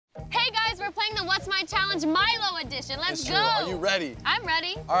playing the What's My Challenge Milo edition. Let's go. Are you ready? I'm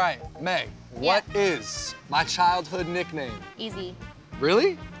ready. All right, Meg, what is my childhood nickname? Easy.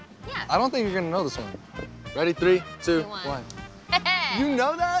 Really? Yeah. I don't think you're gonna know this one. Ready? 3, 2, 1. You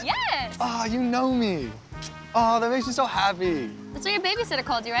know that? Yes. Oh, you know me. Oh, that makes me so happy. That's what your babysitter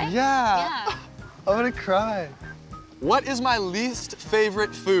called you, right? Yeah. I'm gonna cry. What is my least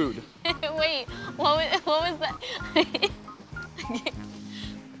favorite food? Wait, what was that?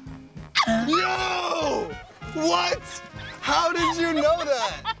 Yo! What? How did you know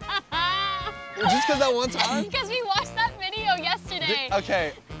that? Just because that one time? Because we watched that video yesterday.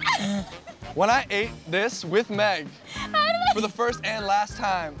 Okay. When I ate this with Meg for the first and last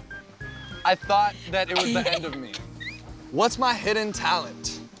time, I thought that it was the end of me. What's my hidden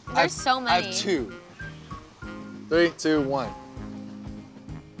talent? There's so many. I have 2. 3, 2, 1.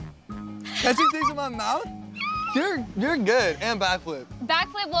 Catching things with my mouth? You're good. And backflip.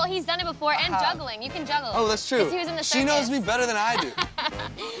 Backflip, well, he's done it before, and juggling. You can juggle. Oh, that's true. He was in the circus. She knows me better than I do.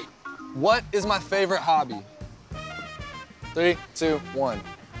 What is my favorite hobby? 3, 2, 1.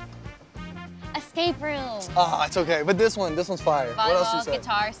 Escape room. Oh, it's okay. But this one's fire. Volleyball, what else you say?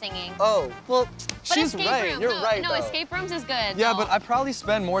 guitar, singing. Oh, well, But she's escape right. room. You're no, right, No, though. escape rooms is good. Yeah, no. but I probably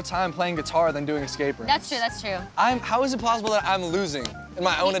spend more time playing guitar than doing escape rooms. That's true, that's true. How is it possible that I'm losing in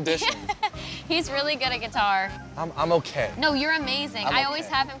my own edition? He's really good at guitar. I'm okay. No, you're amazing. I always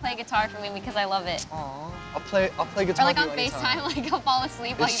have him play guitar for me because I love it. Aw, I'll play guitar Or like for on you anytime. FaceTime, like I'll fall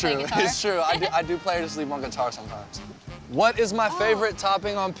asleep while you play guitar. It's true. I do play to sleep on guitar sometimes. What is my favorite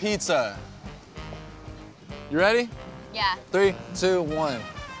topping on pizza? You ready? Yeah. 3, 2, 1.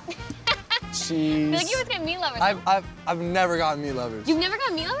 Cheese. I feel like you always get meat lovers. I've never gotten meat lovers. You've never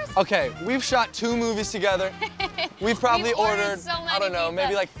got meat lovers? Okay, we've shot 2 movies together. We've probably ordered so many I don't know, pizzas.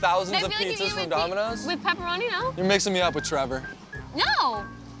 maybe like thousands of I feel like you pizzas eat from with Domino's. With pepperoni, no? You're mixing me up with Trevor. No.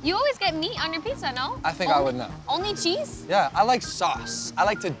 You always get meat on your pizza, no? I think I would know. Only cheese? Yeah, I like sauce. I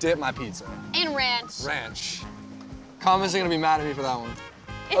like to dip my pizza. And ranch. Ranch. Comments are gonna be mad at me for that one.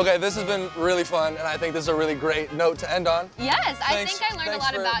 Okay, this has been really fun, and I think this is a really great note to end on. Yes, Thanks, I think I learned a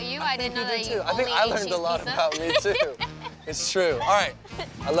lot about you. I didn't know that you I think I learned a lot about me too. It's true. All right,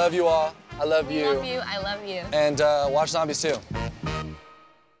 I love you all. I love you. I love you. I love you. And watch Zombies 2.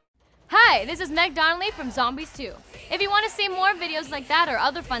 Hi, this is Meg Donnelly from Zombies 2. If you want to see more videos like that or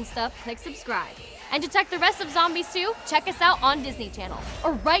other fun stuff, click subscribe. And to check the rest of Zombies 2, check us out on Disney Channel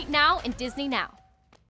or right now in Disney Now.